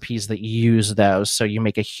recipes that use those. So you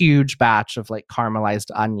make a huge batch of like caramelized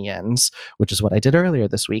onions, which is what I did earlier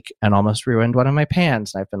this week and almost ruined one of my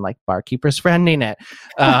pans. And I've been like barkeeper's friending it.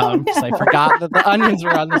 Because I forgot that the onions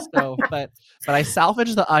were on the stove. But I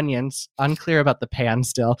salvaged the onions, unclear about the pan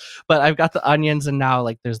still. But I've got the onions and now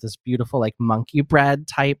like there's this beautiful like monkey bread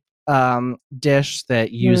type dish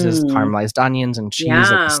that uses caramelized onions and cheese,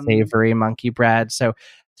 like the savory monkey bread. So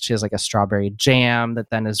she has like a strawberry jam that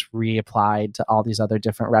then is reapplied to all these other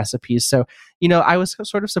different recipes. So, I was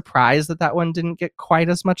sort of surprised that one didn't get quite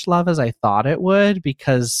as much love as I thought it would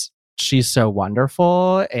because she's so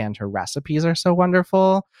wonderful and her recipes are so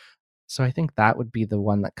wonderful. So I think that would be the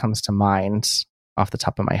one that comes to mind off the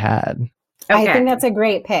top of my head. Okay. I think that's a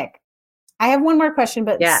great pick. I have one more question,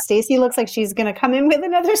 but Stacey looks like she's going to come in with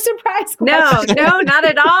another surprise question. No, not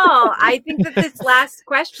at all. I think that this last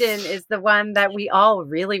question is the one that we all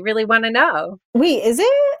really, really want to know. Wait, is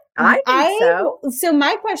it? I think so. So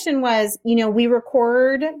my question was, we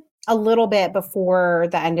record a little bit before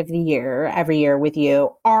the end of the year, every year with you.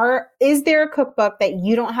 Is there a cookbook that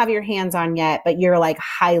you don't have your hands on yet, but you're like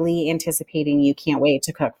highly anticipating you can't wait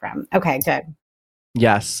to cook from? Okay, good.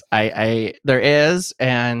 Yes, I there is,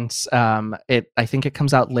 and I think it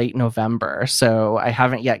comes out late November, so I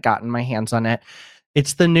haven't yet gotten my hands on it.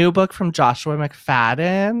 It's the new book from Joshua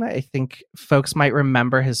McFadden. I think folks might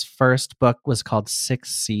remember his first book was called 6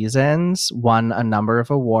 Seasons, won a number of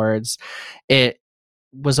awards. It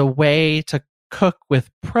was a way to cook with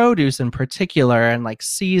produce in particular and like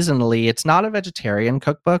seasonally. It's not a vegetarian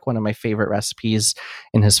cookbook. One of my favorite recipes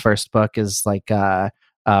in his first book is like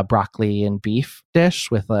broccoli and beef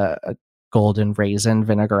dish with a golden raisin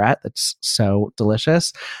vinaigrette that's so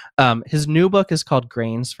delicious. His new book is called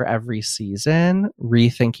Grains for Every Season,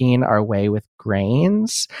 Rethinking Our Way with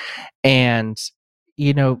Grains. And,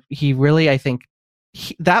 he really, I think,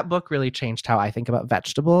 that book really changed how I think about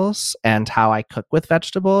vegetables and how I cook with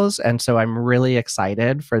vegetables. And so I'm really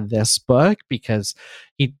excited for this book because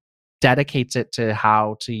he dedicates it to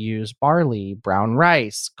how to use barley, brown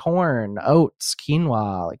rice, corn, oats,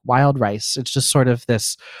 quinoa, like wild rice. It's just sort of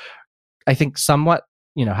this, I think, somewhat,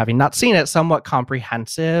 having not seen it, somewhat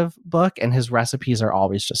comprehensive book. And his recipes are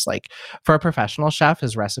always just like, for a professional chef,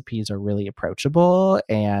 his recipes are really approachable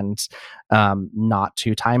and not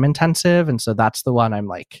too time intensive. And so that's the one I'm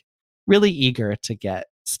like really eager to get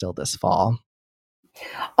still this fall.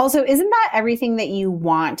 Also, isn't that everything that you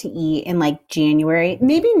want to eat in like January?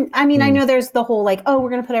 Maybe, I mean, I know there's the whole like, oh, we're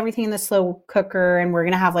going to put everything in the slow cooker and we're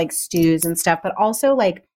going to have like stews and stuff, but also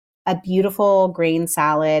like a beautiful grain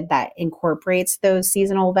salad that incorporates those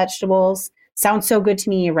seasonal vegetables sounds so good to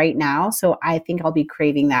me right now. So I think I'll be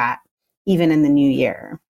craving that even in the new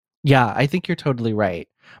year. Yeah, I think you're totally right.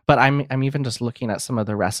 But I'm even just looking at some of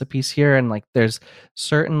the recipes here, and like there's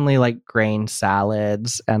certainly like grain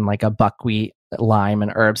salads and like a buckwheat, lime,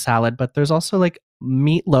 and herb salad, but there's also like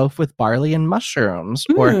meatloaf with barley and mushrooms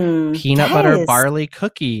or peanut butter yes. barley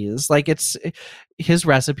cookies. Like his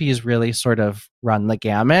recipes really sort of run the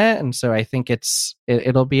gamut, and so I think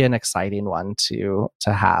it'll be an exciting one to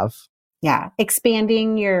have. Yeah,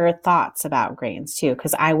 expanding your thoughts about grains too,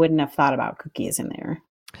 because I wouldn't have thought about cookies in there.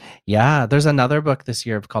 Yeah, there's another book this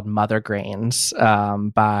year called Mother Grains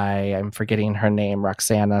by, I'm forgetting her name,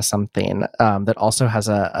 Roxana something, that also has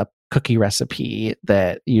a cookie recipe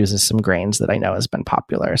that uses some grains that I know has been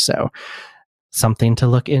popular. So something to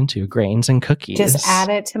look into, grains and cookies. Just add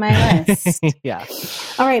it to my list. Yeah.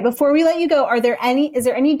 All right, before we let you go, is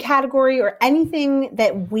there any category or anything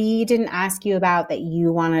that we didn't ask you about that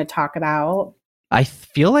you want to talk about? I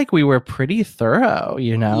feel like we were pretty thorough,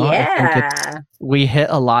 Yeah. I think we hit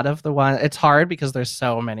a lot of the ones. It's hard because there's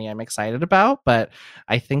so many I'm excited about, but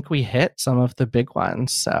I think we hit some of the big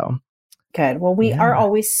ones. So good. Well, we are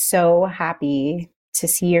always so happy to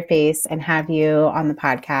see your face and have you on the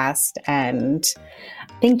podcast. And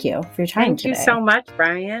thank you for your time today. Thank you so much,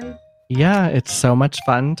 Brian. Yeah, it's so much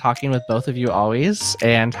fun talking with both of you always,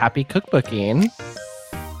 and happy cookbooking.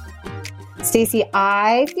 Stacey,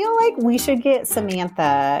 I feel like we should get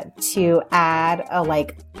Samantha to add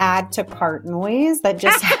to cart noise that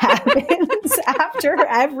just happens after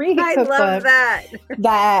every cookbook. I love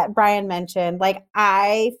that Brian mentioned. Like,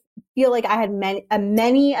 I feel like I had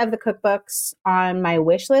many of the cookbooks on my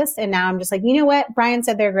wish list, and now I'm just like, you know what? Brian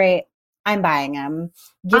said they're great. I'm buying them.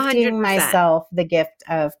 Gifting 100%. myself the gift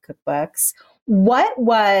of cookbooks. What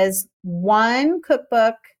was one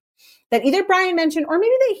cookbook that either Brian mentioned or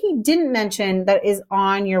maybe that he didn't mention that is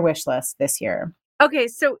on your wish list this year? Okay,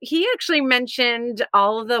 so he actually mentioned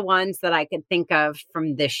all of the ones that I could think of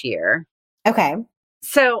from this year. Okay.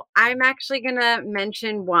 So I'm actually going to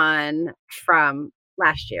mention one from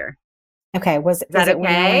last year. Okay. Is it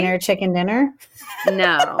Winner Chicken Dinner?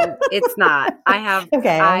 No, it's not. I have.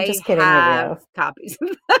 Okay, I'm just kidding with you. Copies of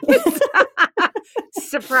those.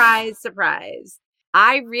 Surprise.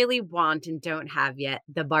 I really want and don't have yet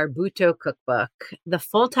the Barbuto Cookbook. The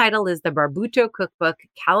full title is The Barbuto Cookbook,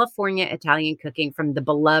 California Italian Cooking from the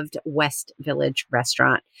beloved West Village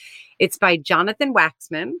Restaurant. It's by Jonathan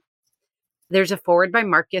Waxman. There's a foreword by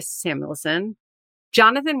Marcus Samuelson.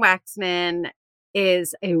 Jonathan Waxman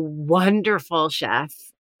is a wonderful chef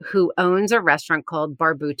who owns a restaurant called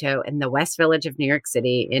Barbuto in the West Village of New York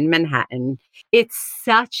City in Manhattan. It's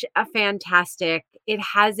such a fantastic, it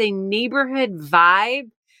has a neighborhood vibe,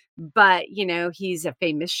 but, he's a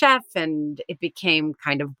famous chef and it became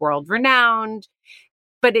kind of world renowned,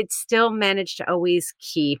 but it still managed to always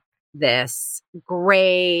keep this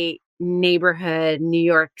great neighborhood, New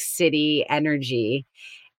York City energy.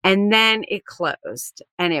 And then it closed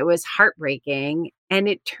and it was heartbreaking. And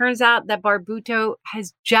it turns out that Barbuto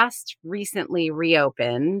has just recently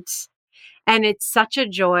reopened. And it's such a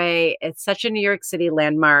joy. It's such a New York City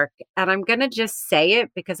landmark. And I'm going to just say it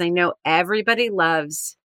because I know everybody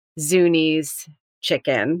loves Zuni's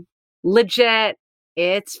chicken. Legit.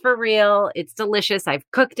 It's for real. It's delicious. I've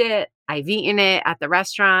cooked it. I've eaten it at the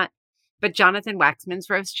restaurant. But Jonathan Waxman's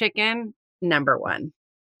roast chicken, number one,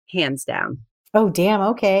 hands down. Oh, damn.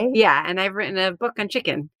 Okay. Yeah. And I've written a book on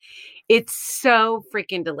chicken. It's so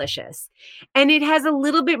freaking delicious. And it has a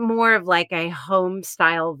little bit more of like a home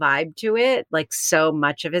style vibe to it. Like so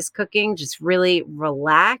much of his cooking, just really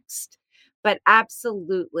relaxed, but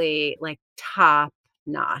absolutely like top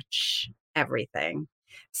notch everything.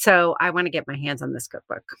 So I want to get my hands on this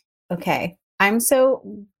cookbook. Okay. I'm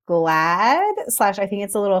so glad / I think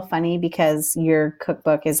it's a little funny because your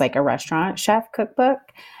cookbook is like a restaurant chef cookbook.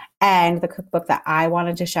 And the cookbook that I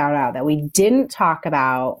wanted to shout out that we didn't talk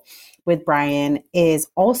about with Brian is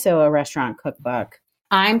also a restaurant cookbook.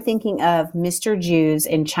 I'm thinking of Mr. Jew's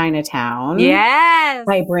in Chinatown. Yes.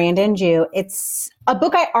 By Brandon Jew. It's a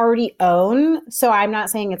book I already own. So I'm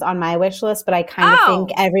not saying it's on my wish list, but I kind of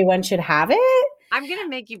think everyone should have it. I'm going to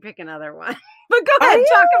make you pick another one. But go ahead and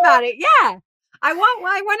talk about it. Yeah. I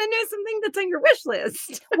want to know something that's on your wish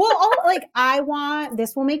list. Well,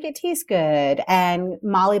 this will make it taste good. And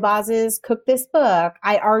Molly Boz's Cook This Book.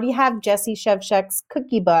 I already have Jessie Shevchuk's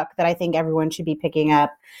cookie book that I think everyone should be picking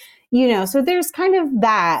up. So there's kind of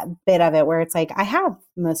that bit of it where it's like, I have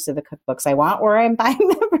most of the cookbooks I want, or I'm buying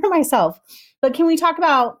them for myself. But can we talk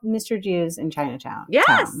about Mr. Jew's in Chinatown?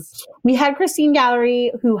 Yes. We had Christine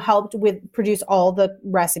Gallery, who helped produce all the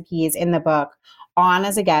recipes in the book, on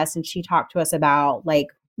as a guest. And she talked to us about like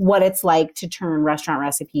what it's like to turn restaurant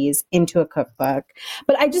recipes into a cookbook.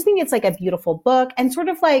 But I just think it's like a beautiful book, and sort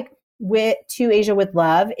of like To Asia with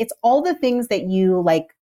Love. It's all the things that you like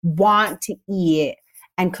want to eat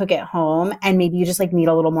and cook at home. And maybe you just like need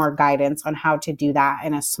a little more guidance on how to do that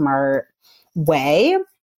in a smart way.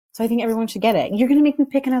 So I think everyone should get it. You're going to make me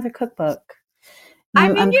pick another cookbook.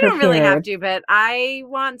 You don't really have to, but I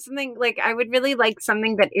want something like, I would really like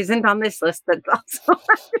something that isn't on this list that's also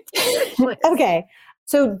on this list. Okay.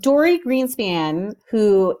 So Dory Greenspan,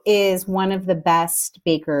 who is one of the best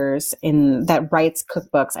bakers that writes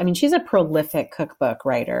cookbooks. I mean, she's a prolific cookbook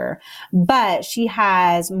writer, but she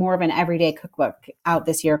has more of an everyday cookbook out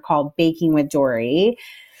this year called Baking with Dory.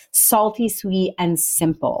 Salty, sweet, and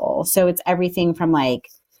simple. So it's everything from like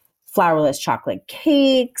flourless chocolate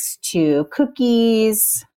cakes to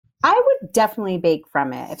cookies. I would definitely bake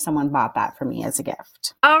from it if someone bought that for me as a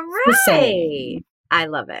gift. All right. I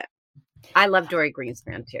love it. I love Dory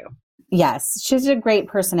Greenspan too. Yes, she's a great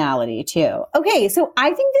personality too. Okay, so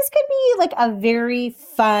I think this could be like a very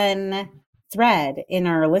fun thread in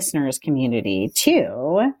our listeners community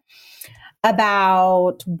too,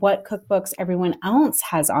 about what cookbooks everyone else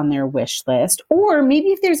has on their wish list. Or maybe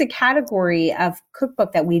if there's a category of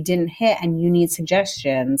cookbook that we didn't hit and you need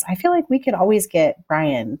suggestions, I feel like we could always get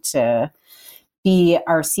Brian to be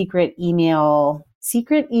our secret email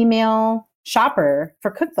shopper for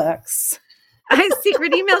cookbooks.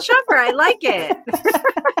 Secret email shopper. I like it.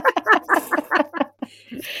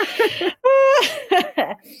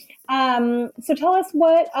 So tell us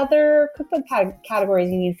what other cookbook categories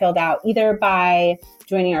you need filled out, either by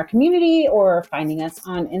joining our community or finding us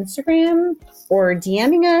on Instagram or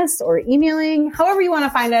DMing us or emailing. However you want to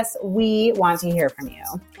find us, we want to hear from you.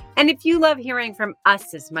 And if you love hearing from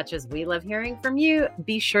us as much as we love hearing from you,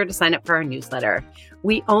 be sure to sign up for our newsletter.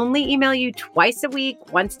 We only email you twice a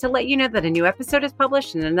week, once to let you know that a new episode is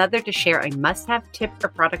published and another to share a must-have tip or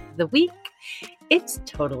product of the week. It's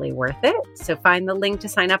totally worth it. So find the link to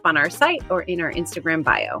sign up on our site or in our Instagram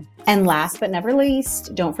bio. And last but never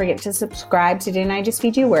least, don't forget to subscribe to Didn't I Just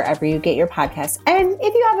Feed You wherever you get your podcasts. And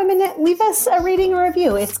if you have a minute, leave us a rating or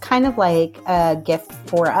review. It's kind of like a gift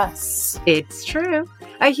for us. It's true.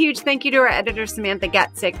 A huge thank you to our editor, Samantha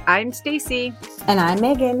Gatzik. I'm Stacy. And I'm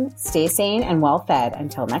Megan. Stay sane and well fed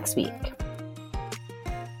until next week.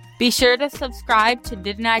 Be sure to subscribe to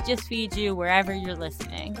Didn't I Just Feed You wherever you're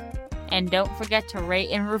listening. And don't forget to rate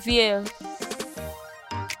and review.